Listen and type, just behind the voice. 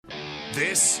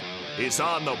This is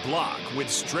On the Block with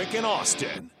Strick and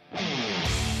Austin.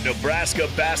 Nebraska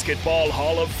Basketball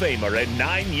Hall of Famer and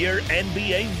 9-year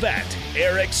NBA vet,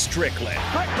 Eric Strickland.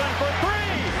 Strickland for three!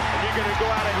 And you're going to go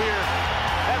out of here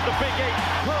as the Big 8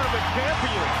 tournament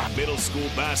champion. Middle school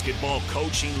basketball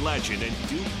coaching legend and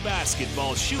Duke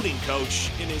basketball shooting coach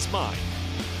in his mind,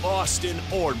 Austin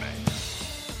Orman.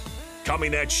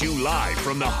 Coming at you live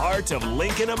from the heart of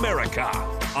Lincoln, America.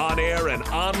 On air and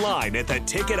online at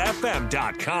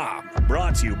theticketfm.com.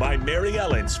 Brought to you by Mary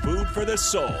Ellen's Food for the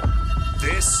Soul.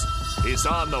 This is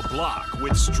On the Block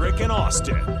with Strick and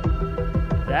Austin.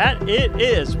 That it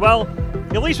is. Well,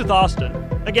 at least with Austin.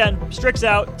 Again, Strick's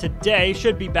out today.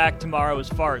 Should be back tomorrow as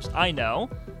far as I know.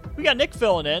 We got Nick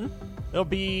filling in. There'll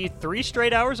be 3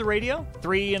 straight hours of radio.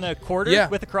 3 1/4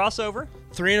 with a crossover.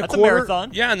 3 1/4. That's a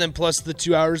marathon. Yeah, and then plus the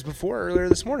 2 hours before earlier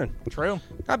this morning. True.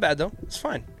 Not bad, though. It's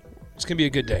fine. It's going to be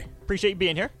a good day. Appreciate you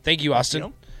being here. Thank you, Austin.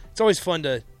 Thank you. It's always fun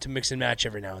to mix and match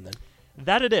every now and then.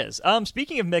 That it is.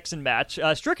 Speaking of mix and match,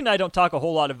 Strick and I don't talk a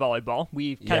whole lot of volleyball.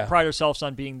 We kind of pride ourselves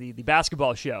on being the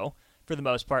basketball show for the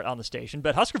most part on the station.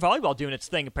 But Husker volleyball doing its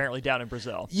thing apparently down in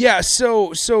Brazil. Yeah,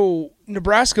 so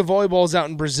Nebraska volleyball is out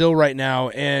in Brazil right now,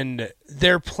 and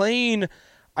they're playing.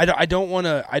 I don't want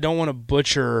to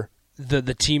butcher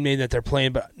the team name that they're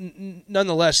playing, but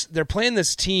nonetheless, they're playing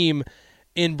this team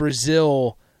in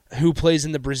Brazil who plays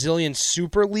in the Brazilian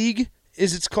Super League.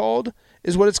 Is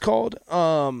what it's called.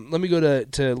 Let me go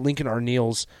to Lincoln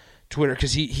Arneal's Twitter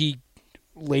because he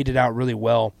laid it out really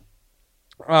well.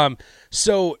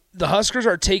 So the Huskers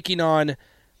are taking on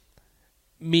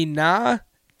Minas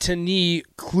Tini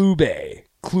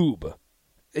Clube.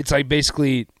 It's like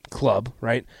basically club,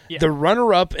 right? Yeah. The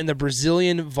runner-up in the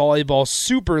Brazilian Volleyball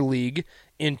Super League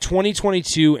in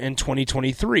 2022 and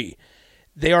 2023.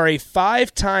 They are a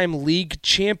 5-time league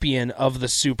champion of the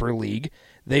Super League.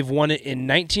 They've won it in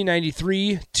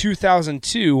 1993,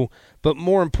 2002, but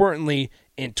more importantly,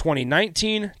 in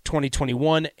 2019,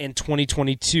 2021, and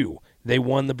 2022. They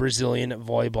won the Brazilian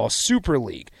Volleyball Super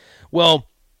League. Well,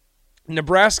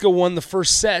 Nebraska won the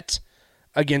first set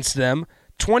against them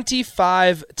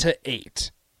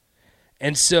 25-8.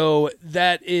 And so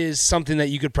that is something that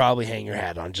you could probably hang your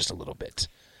hat on just a little bit.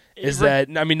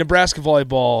 Nebraska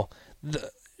volleyball,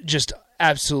 just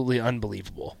absolutely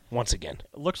unbelievable once again.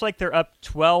 It looks like they're up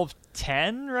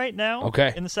 12-10 right now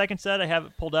in the second set. I have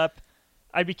it pulled up.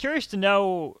 I'd be curious to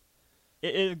know,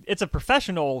 it's a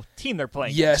professional team they're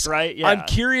playing against, right? Yeah. I'm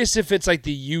curious if it's like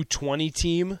the U20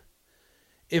 team,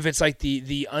 if it's like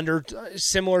the under,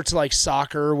 similar to like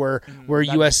soccer where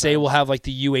USA will have like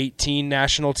the U18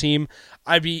 national team.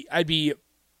 I'd be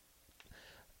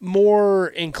more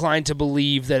inclined to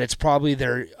believe that it's probably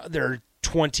their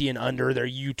 20 and under, their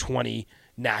U20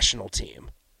 national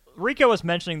team. Rico was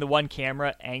mentioning the one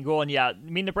camera angle, and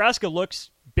Nebraska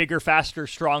looks bigger, faster,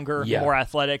 stronger, more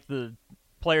athletic. The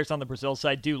players on the Brazil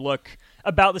side do look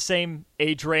about the same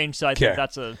age range, so I think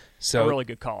that's a really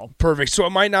good call. Perfect. So it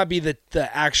might not be the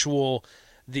actual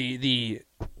the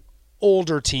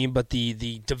older team, but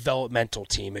the developmental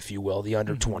team, if you will, the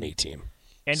under 20 team.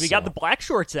 And we got the black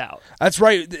shorts out. That's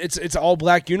right. It's all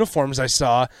black uniforms I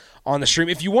saw on the stream.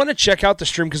 If you want to check out the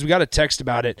stream, because we got a text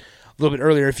about it a little bit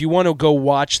earlier, if you want to go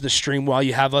watch the stream while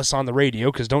you have us on the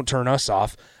radio, because don't turn us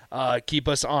off, keep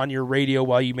us on your radio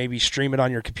while you maybe stream it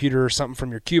on your computer or something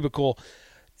from your cubicle,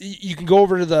 you can go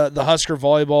over to the Husker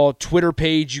Volleyball Twitter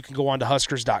page. You can go on to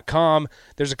Huskers.com.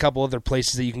 There's a couple other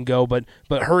places that you can go, but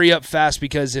hurry up fast,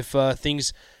 because if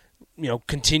things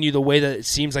continue the way that it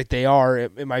seems like they are,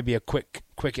 it might be a quick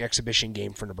exhibition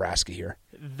game for Nebraska here.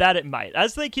 That it might.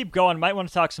 As they keep going, might want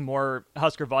to talk some more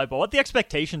Husker volleyball, what the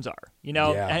expectations are.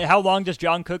 How long does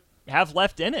John Cook have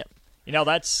left in him?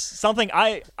 That's something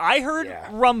I heard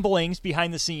rumblings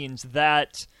behind the scenes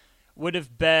that would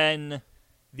have been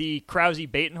the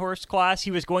Krause-Batenhorst class.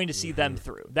 He was going to see them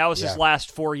through. That was his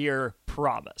last 4-year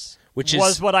promise. Which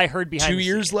was what I heard behind the scenes.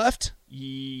 2 years left?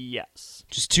 Yes.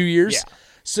 Just 2 years? Yeah.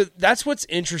 So that's what's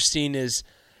interesting is,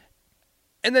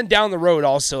 and then down the road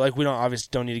also, like we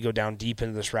don't need to go down deep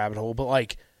into this rabbit hole, but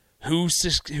like who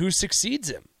succeeds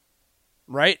him,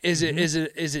 right? Is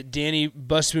it Danny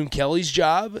Busboom Kelly's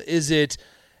job? Do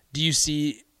you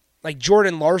see like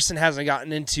Jordan Larson hasn't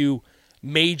gotten into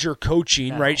major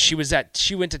coaching, right? She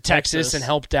went to Texas and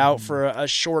helped out for a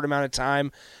short amount of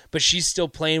time, but she's still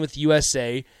playing with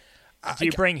USA. Do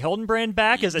you bring Hildenbrand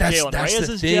back? Is it Jalen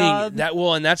Reyes' job?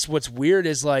 And that's what's weird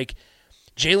is like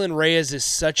Jalen Reyes is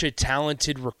such a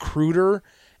talented recruiter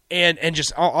and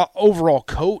just overall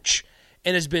coach,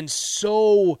 and has been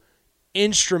so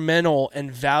instrumental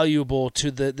and valuable to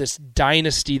this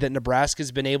dynasty that Nebraska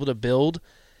has been able to build,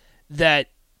 that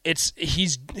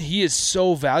he is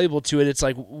so valuable to it. It's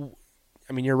like,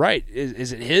 I mean, you're right.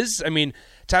 Is it his? I mean,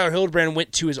 Tyler Hildebrand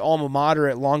went to his alma mater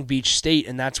at Long Beach State,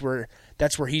 and that's where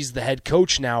he's the head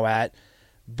coach now at.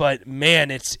 But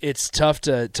man, it's tough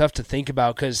to think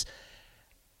about, because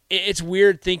it's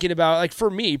weird thinking about, like, for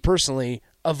me personally,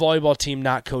 a volleyball team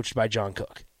not coached by John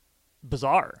Cook.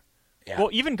 Bizarre. Yeah. Well,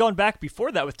 even going back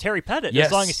before that with Terry Pettit, yes.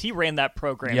 as long as he ran that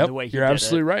program the way he did it. You're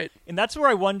absolutely right. And that's where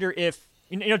I wonder if,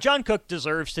 John Cook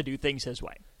deserves to do things his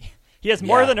way. He has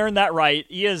more than earned that right.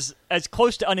 He is as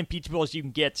close to unimpeachable as you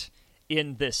can get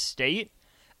in this state.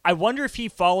 I wonder if he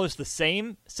follows the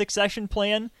same succession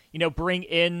plan, bring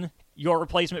in your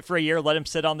replacement for a year, let him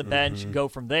sit on the bench, go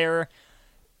from there.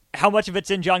 How much of it's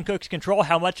in John Cook's control?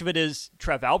 How much of it is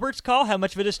Trev Albert's call? How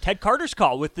much of it is Ted Carter's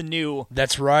call with the new,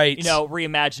 that's right,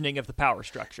 reimagining of the power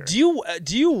structure? Do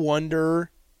you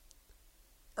wonder,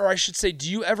 or I should say,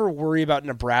 do you ever worry about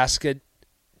Nebraska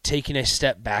taking a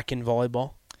step back in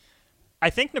volleyball?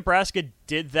 I think Nebraska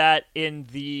did that in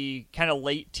the kind of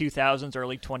late 2000s,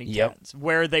 early 2010s,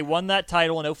 where they won that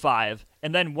title in 2005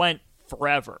 and then went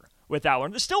forever without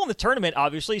one. They're still in the tournament,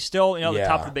 obviously, still the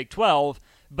top of the Big 12,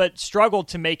 but struggled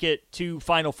to make it to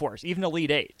Final Fours, even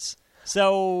Elite Eights.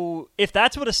 So if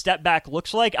that's what a step back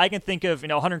looks like, I can think of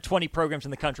 120 programs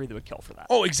in the country that would kill for that.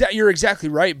 Oh, you're exactly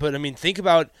right. But I mean, think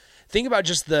about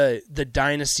just the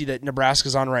dynasty that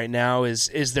Nebraska's on right now.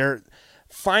 Is their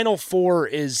Final Four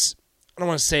is, I don't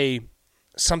want to say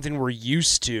something we're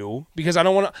used to, because I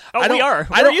don't want to. We are.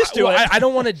 We're used to it. I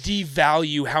don't want to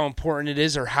devalue how important it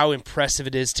is or how impressive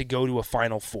it is to go to a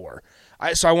Final Four.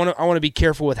 So I want to be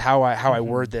careful with how I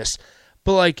word this,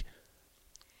 but like,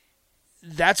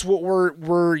 that's what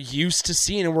we're used to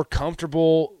seeing and we're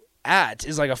comfortable at,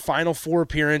 is like a Final Four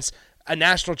appearance, a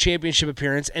national championship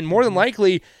appearance, and more than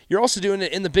likely you're also doing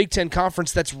it in the Big Ten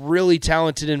Conference that's really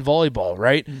talented in volleyball,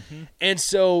 right? Mm-hmm. And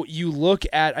so you look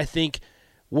at, I think,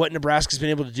 what Nebraska's been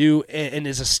able to do, and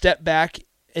is a step back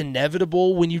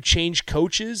inevitable when you change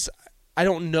coaches? I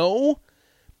don't know,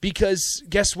 because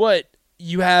guess what?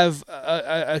 You have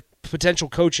a potential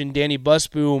coach in Danny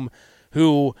Busboom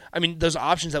who, I mean, those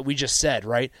options that we just said,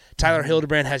 right? Tyler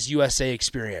Hildebrand has USA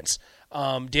experience.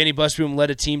 Danny Busboom led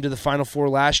a team to the Final Four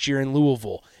last year in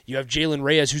Louisville. You have Jalen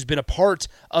Reyes, who's been a part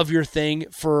of your thing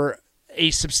for a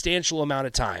substantial amount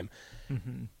of time.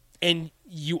 Mm-hmm. And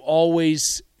you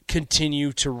always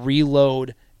continue to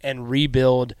reload and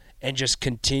rebuild and just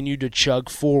continue to chug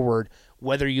forward,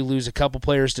 whether you lose a couple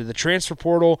players to the transfer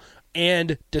portal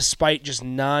and despite just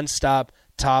nonstop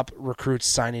top recruits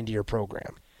signing to your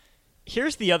program.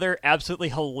 Here's the other absolutely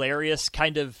hilarious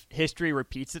kind of history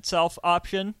repeats itself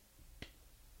option.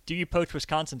 Do you poach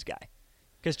Wisconsin's guy?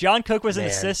 Because John Cook was an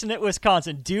assistant at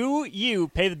Wisconsin. Do you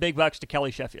pay the big bucks to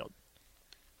Kelly Sheffield?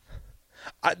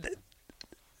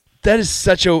 That is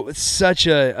such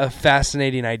a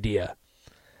fascinating idea.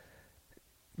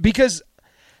 Because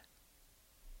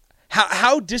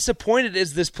how disappointed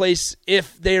is this place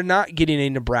if they're not getting a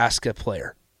Nebraska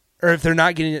player? Or if they're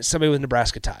not getting somebody with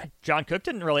Nebraska tie? John Cook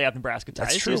didn't really have Nebraska ties.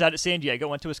 That's true. He was out at San Diego,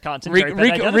 went to Wisconsin.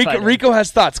 Rico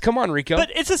has thoughts. Come on, Rico.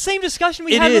 But it's the same discussion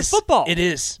we had with football. It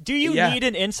is. Do you need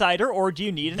an insider or do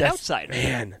you need an outsider?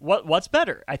 Man. What's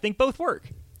better? I think both work.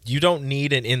 You don't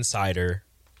need an insider.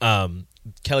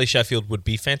 Kelly Sheffield would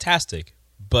be fantastic.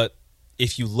 But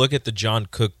if you look at the John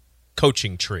Cook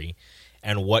coaching tree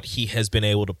and what he has been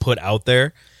able to put out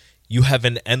there, you have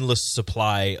an endless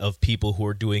supply of people who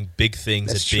are doing big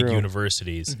things at big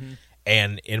universities. Mm-hmm.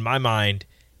 And in my mind,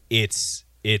 it's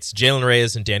Jalen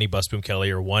Reyes and Danny Busboom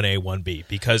Kelly are 1A,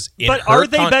 1B. But are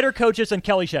they better coaches than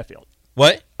Kelly Sheffield?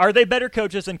 What? Are they better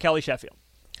coaches than Kelly Sheffield?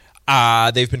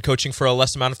 They've been coaching for a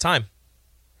less amount of time.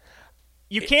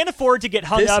 You can't afford to get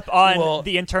hung up on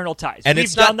the internal ties. And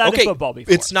we've done that in football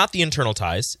before. It's not the internal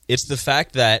ties. It's the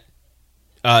fact that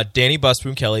Danny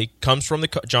Busboom Kelly comes from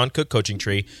the John Cook coaching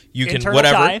tree. You can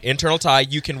internal tie.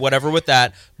 You can whatever with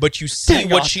that. But you see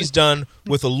what she's done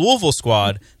with a Louisville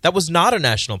squad that was not a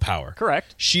national power.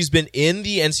 Correct. She's been in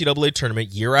the NCAA tournament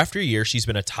year after year. She's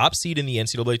been a top seed in the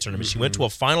NCAA tournament. Mm-hmm. She went to a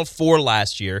Final Four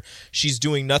last year. She's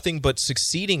doing nothing but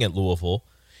succeeding at Louisville.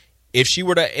 If she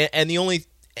were to, and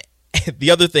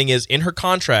the other thing is, in her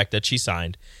contract that she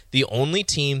signed, the only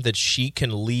team that she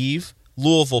can leave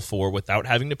Louisville for without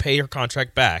having to pay her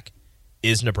contract back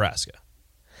is Nebraska.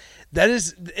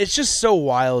 It's just so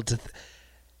wild to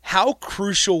how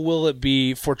crucial will it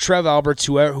be for Trev Alberts,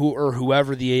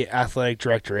 whoever the athletic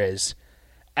director is,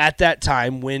 at that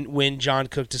time when John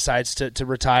Cook decides to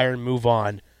retire and move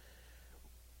on?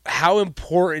 How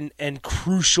important and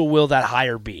crucial will that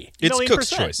hire be? It's Cook's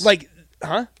choice.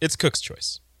 It's Cook's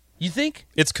choice. You think?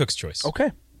 It's Cook's choice.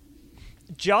 Okay.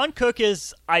 John Cook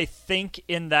is, I think,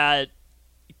 in that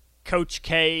Coach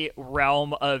K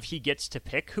realm of he gets to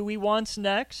pick who he wants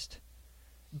next.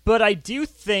 But I do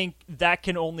think that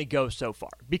can only go so far.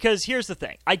 Because here's the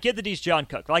thing. I get that he's John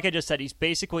Cook. Like I just said, he's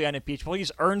basically unimpeachable.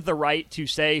 He's earned the right to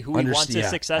say who he wants his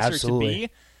successor to be.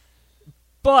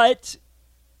 But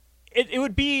it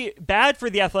would be bad for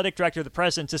the athletic director, the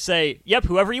president, to say, yep,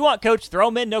 whoever you want, coach, throw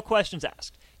him in, no questions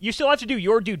asked. You still have to do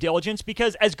your due diligence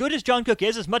because as good as John Cook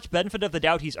is, as much benefit of the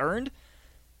doubt he's earned,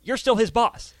 you're still his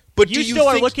boss. But you still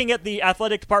are looking at the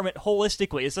athletic department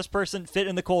holistically. Is this person fit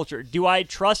in the culture? Do I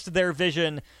trust their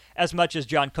vision as much as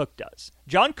John Cook does?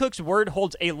 John Cook's word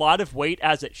holds a lot of weight,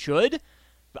 as it should,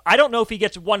 but I don't know if he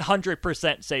gets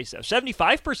 100% say-so.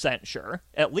 75%, sure,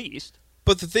 at least.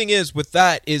 But the thing is, with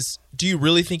that, is do you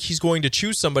really think he's going to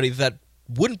choose somebody that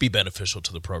wouldn't be beneficial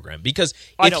to the program? Because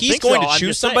if he's going to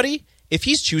choose somebody, if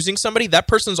he's choosing somebody, that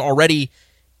person's already,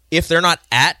 if they're not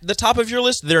at the top of your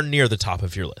list, they're near the top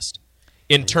of your list.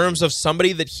 In terms of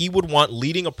somebody that he would want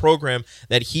leading a program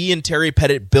that he and Terry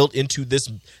Pettit built into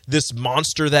this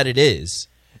monster that it is.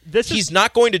 He's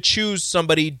not going to choose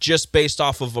somebody just based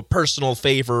off of a personal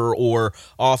favor or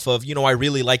off of, I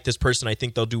really like this person, I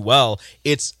think they'll do well.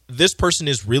 It's this person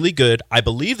is really good, I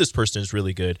believe this person is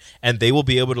really good, and they will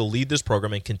be able to lead this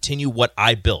program and continue what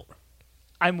I built.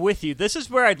 I'm with you. This is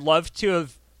where I'd love to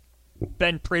have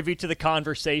been privy to the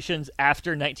conversations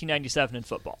after 1997 in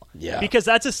football. Yeah. Because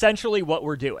that's essentially what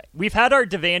we're doing. We've had our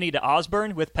Devaney to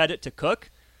Osborne with Pettit to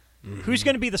Cook. Mm-hmm. Who's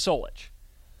going to be the Solich?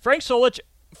 Frank Solich,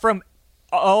 from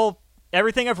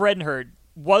everything I've read and heard,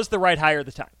 was the right hire at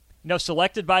the time.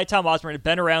 Selected by Tom Osborne, had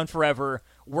been around forever,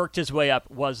 worked his way up,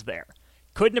 was there.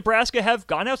 Could Nebraska have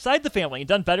gone outside the family and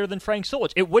done better than Frank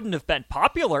Solich? It wouldn't have been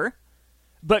popular,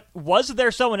 but was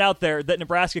there someone out there that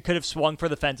Nebraska could have swung for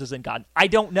the fences and gone? I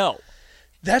don't know.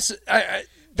 That's a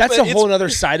whole other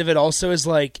side of it also is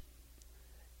like,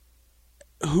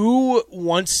 who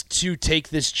wants to take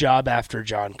this job after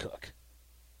John Cook?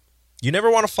 You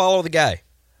never want to follow the guy.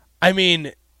 I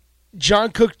mean,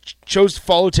 John Cook chose to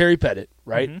follow Terry Pettit,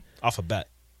 right? Mm-hmm. Off a bet.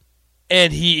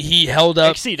 And he held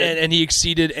up and he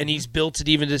exceeded and he's built it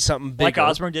even to something bigger. Like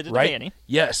Osborne did it right? to Danny.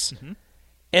 Yes. Mm-hmm.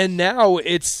 And now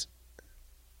it's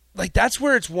like that's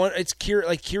where it's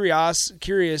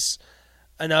curious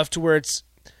enough to where it's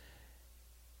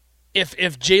if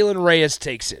Jalen Reyes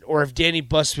takes it or if Danny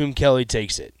Busboom Kelly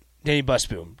takes it, Danny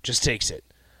Busboom just takes it.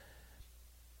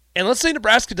 And let's say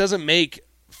Nebraska doesn't make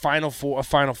a Final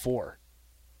Four.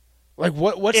 Like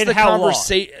what's in the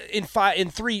conversation in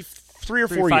 3 or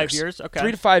 4 years? 5 years? Okay.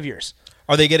 3 to 5 years.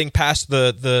 Are they getting past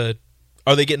are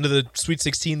they getting to the Sweet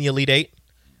 16, the Elite 8?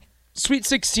 Sweet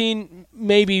 16,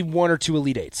 maybe 1 or 2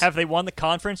 Elite 8s. Have they won the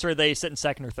conference or are they sitting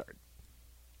second or third?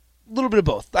 A little bit of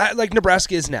both. Like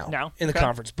Nebraska is now in the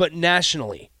conference. But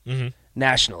nationally,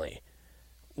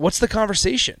 what's the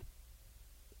conversation?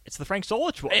 It's the Frank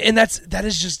Solich one. And that's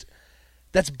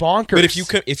bonkers.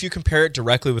 But if you compare it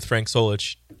directly with Frank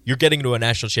Solich, you're getting to a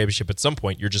national championship at some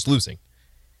point. You're just losing.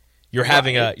 You're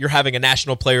having a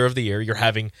national player of the year. You're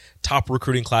having top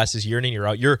recruiting classes year in and year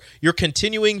out. You're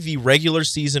continuing the regular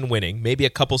season winning, maybe a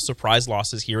couple surprise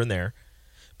losses here and there,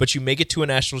 but you make it to a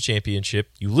national championship.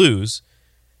 You lose.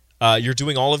 You're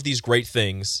doing all of these great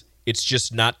things. It's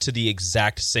just not to the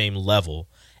exact same level.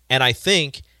 And I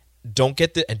think don't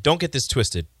get this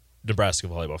twisted, Nebraska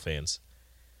volleyball fans.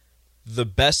 The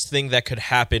best thing that could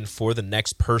happen for the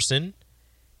next person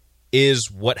is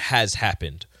what has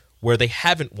happened, where they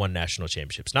haven't won national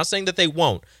championships. Not saying that they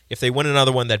won't. If they win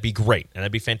another one, that'd be great, and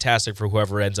that'd be fantastic for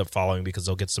whoever ends up following because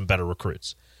they'll get some better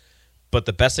recruits. But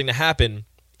the best thing to happen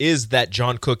is that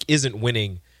John Cook isn't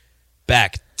winning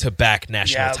back-to-back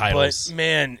national titles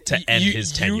to end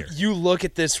his tenure. You look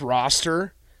at this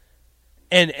roster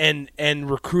and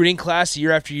recruiting class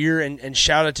year after year, and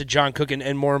shout out to John Cook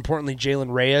and more importantly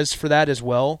Jalen Reyes for that as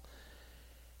well.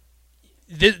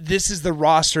 This is the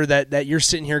roster that you're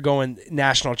sitting here going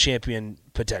national champion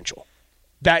potential.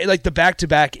 Like the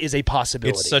back-to-back is a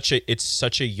possibility. It's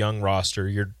such a young roster.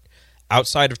 You're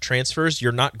outside of transfers,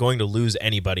 you're not going to lose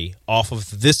anybody off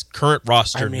of this current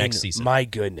roster next season. My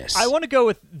goodness. I want to go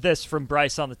with this from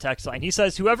Bryce on the text line. He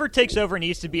says, whoever takes over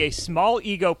needs to be a small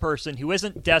ego person who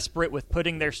isn't desperate with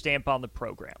putting their stamp on the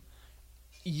program.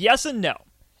 Yes and no.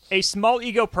 A small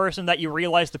ego person that you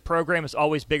realize the program is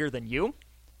always bigger than you.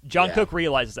 John Cook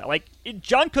realizes that.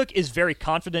 John Cook is very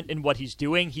confident in what he's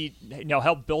doing. He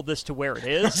helped build this to where it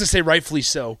is. I was to say rightfully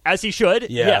so. As he should,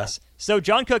 yes. So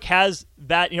John Cook has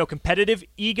that, competitive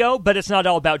ego, but it's not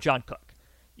all about John Cook.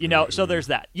 So there's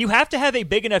that. You have to have a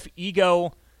big enough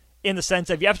ego in the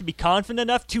sense of you have to be confident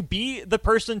enough to be the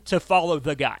person to follow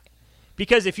the guy.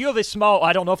 Because if you have a small,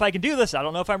 I don't know if I can do this, I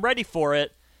don't know if I'm ready for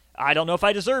it, I don't know if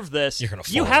I deserve this,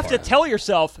 you have to tell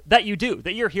yourself that you do,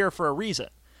 that you're here for a reason.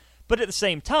 But at the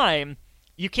same time,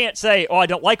 you can't say, I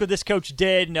don't like what this coach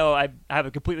did. No, I have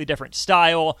a completely different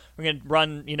style. We're going to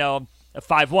run, a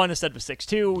 5-1 instead of a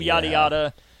 6-2, yada,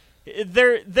 yada.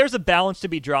 There's a balance to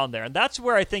be drawn there. And that's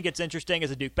where I think it's interesting as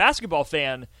a Duke basketball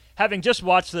fan, having just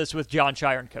watched this with John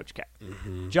Shire and Coach K.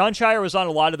 Mm-hmm. John Shire was on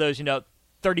a lot of those,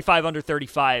 35 under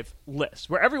 35 lists,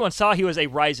 where everyone saw he was a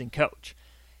rising coach.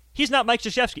 He's not Mike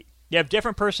Krzyzewski. They have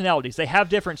different personalities. They have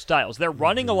different styles. They're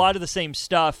running a lot of the same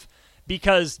stuff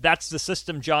because that's the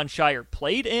system John Shire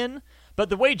played in, but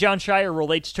the way John Shire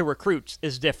relates to recruits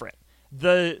is different.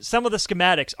 Some of the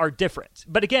schematics are different.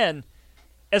 But again,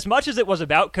 as much as it was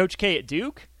about Coach K at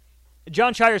Duke,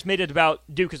 John Shire's made it about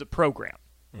Duke as a program.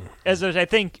 As I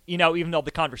think, even though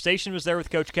the conversation was there with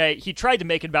Coach K, he tried to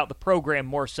make it about the program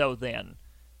more so than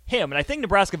him. And I think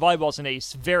Nebraska volleyball's in a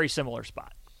very similar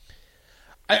spot.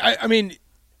 I mean,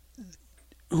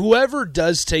 whoever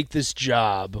does take this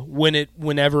job,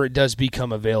 whenever it does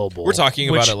become available, we're talking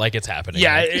about it like it's happening.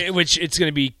 Yeah, right? Which it's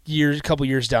going to be a couple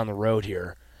years down the road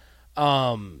here.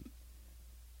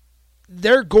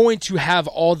 They're going to have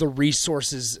all the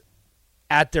resources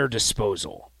at their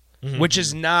disposal, which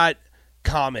is not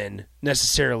common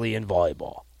necessarily in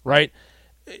volleyball, right?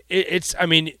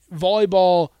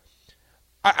 Volleyball,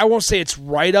 I won't say it's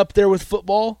right up there with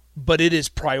football, but it is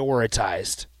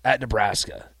prioritized at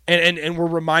Nebraska. And we're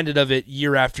reminded of it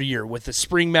year after year with the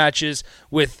spring matches,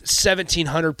 with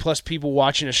 1,700 plus people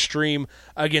watching a stream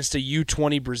against a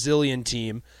U20 Brazilian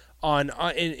team when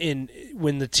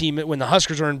the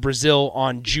Huskers are in Brazil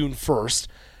on June 1st.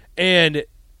 And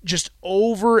just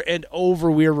over and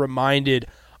over we are reminded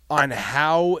on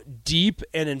how deep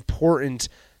and important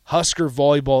Husker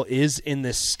volleyball is in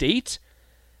this state,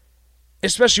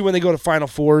 especially when they go to Final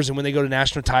Fours and when they go to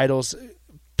national titles.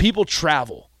 People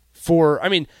travel for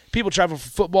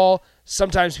football.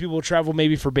 Sometimes people will travel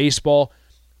maybe for baseball,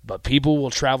 but people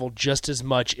will travel just as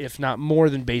much, if not more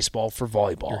than baseball, for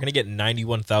volleyball. You're going to get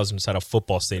 91,000 inside a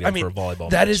football stadium for a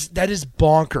volleyball match. That is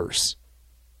bonkers.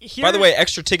 By the way,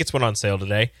 extra tickets went on sale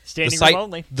today. Standing room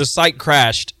only. The site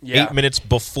crashed 8 minutes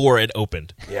before it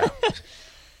opened. Yeah.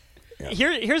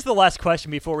 Here's the last question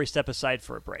before we step aside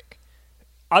for a break.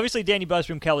 Obviously, Danny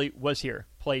Busboom Kelly was here,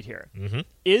 played here. Mm-hmm.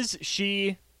 Is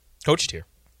she... Coached here.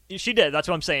 She did. That's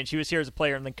what I'm saying. She was here as a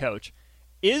player and then coach.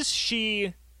 Is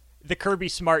she the Kirby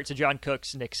Smart to John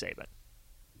Cook's Nick Saban?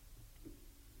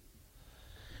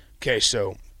 Okay,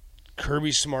 so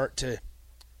Kirby Smart to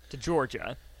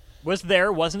Georgia. Was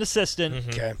there, was an assistant. Mm-hmm.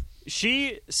 Okay.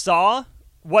 She saw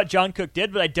what John Cook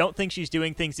did, but I don't think she's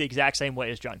doing things the exact same way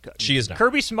as John Cook. She is not.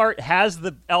 Kirby Smart has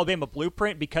the Alabama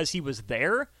blueprint because he was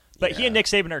there, but he and Nick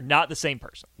Saban are not the same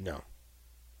person. No.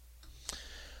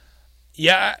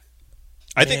 Yeah.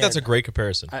 I think that's a great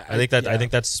comparison. I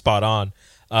think that's spot on.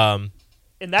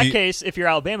 In that case, if you're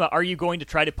Alabama, are you going to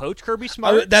try to poach Kirby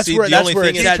Smart? That's where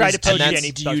it's try to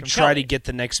poach do you try to get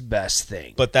the next best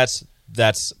thing? But that's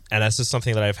just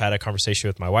something that I've had a conversation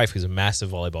with my wife, who's a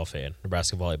massive volleyball fan,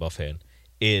 Nebraska volleyball fan,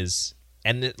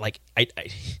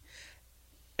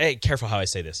 hey, careful how I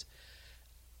say this.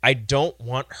 I don't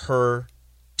want her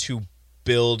to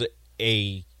build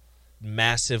a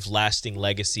massive lasting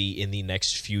legacy in the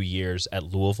next few years at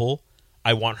Louisville.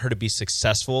 I want her to be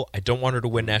successful. I don't want her to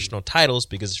win national titles,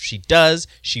 because if she does,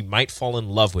 she might fall in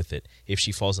love with it. If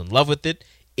she falls in love with it,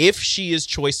 if she is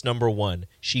choice number one,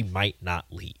 she might not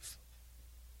leave.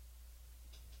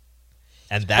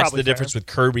 And that's Probably the difference with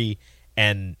Kirby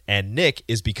and Nick,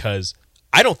 is because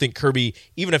I don't think Kirby,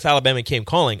 even if Alabama came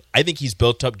calling, I think he's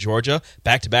built up Georgia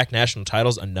back-to-back national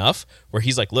titles enough where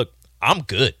he's like, look, I'm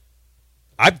good.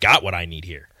 I've got what I need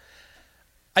here.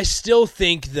 I still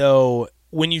think, though,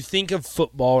 when you think of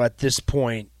football at this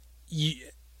point,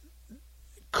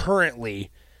 currently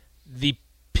the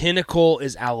pinnacle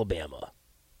is Alabama.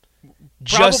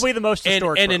 Probably the most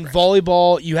historic and in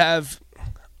volleyball, you have,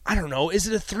 I don't know, is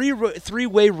it a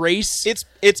three-way race? It's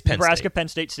Penn Nebraska, State. Penn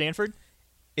State, Stanford?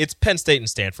 It's Penn State and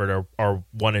Stanford are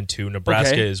 1 and 2.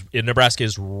 Nebraska is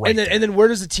right there. And then where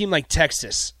does a team like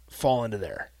Texas fall into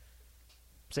there?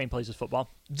 Same place as football.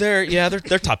 They're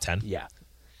top 10. Yeah.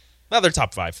 No, they're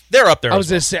top 5. They're up there. I was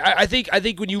going to say, I think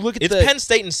when you look at Penn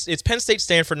State,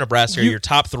 Stanford, Nebraska, your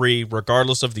top 3,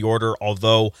 regardless of the order.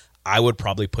 Although I would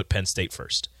probably put Penn State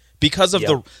first because of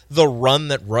the run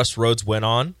that Russ Rhodes went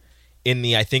on in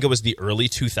I think it was the early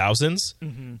 2000s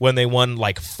when they won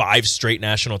like 5 straight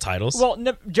national titles. Well,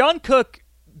 John Cook,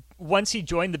 once he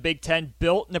joined the Big Ten,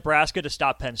 built Nebraska to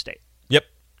stop Penn State. Yep.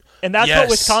 And that's what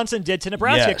Wisconsin did to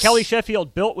Nebraska. Yes. Kelly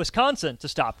Sheffield built Wisconsin to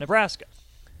stop Nebraska.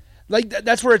 Like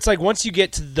that's where it's like once you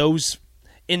get to those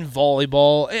in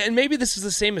volleyball, and maybe this is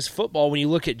the same as football when you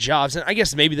look at jobs, and I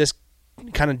guess maybe this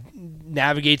kind of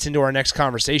navigates into our next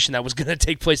conversation that was going to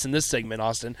take place in this segment,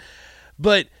 Austin.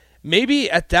 But maybe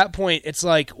at that point, it's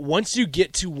like once you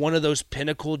get to one of those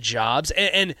pinnacle jobs,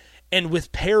 and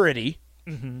with parity,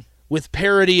 with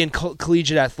parity in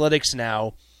collegiate athletics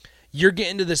now, you're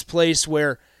getting to this place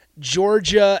where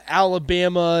Georgia,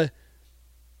 Alabama,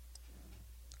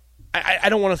 I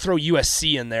don't want to throw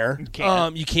USC in there. You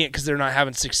can't because they're not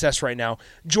having success right now.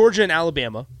 Georgia and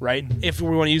Alabama, right, if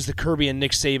we want to use the Kirby and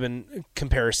Nick Saban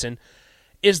comparison,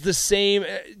 is the same,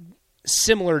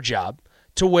 similar job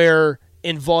to where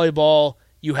in volleyball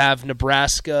you have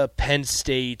Nebraska, Penn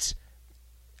State,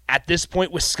 at this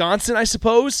point Wisconsin, I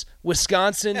suppose.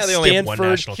 Wisconsin, they only have one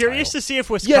Stanford. national Curious title. to see if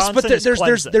Wisconsin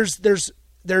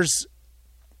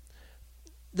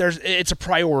there's it's a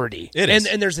priority. It is.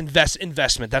 And there's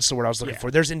investment. That's the word I was looking for.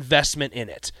 There's investment in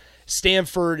it.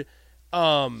 Stanford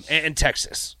and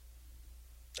Texas.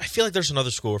 I feel like there's another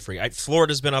school we're forgetting.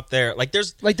 Florida's been up there.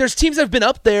 There's teams that have been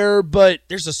up there, but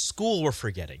there's a school we're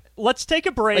forgetting. Let's take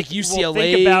a break. Like UCLA, we'll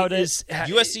think about it.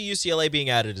 USC, UCLA being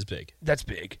added is big. That's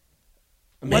big.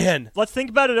 Man. Let's think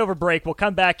about it over break. We'll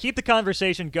come back, keep the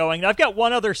conversation going. I've got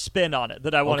one other spin on it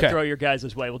that I want to throw your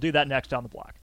guys' way. We'll do that next on The Block.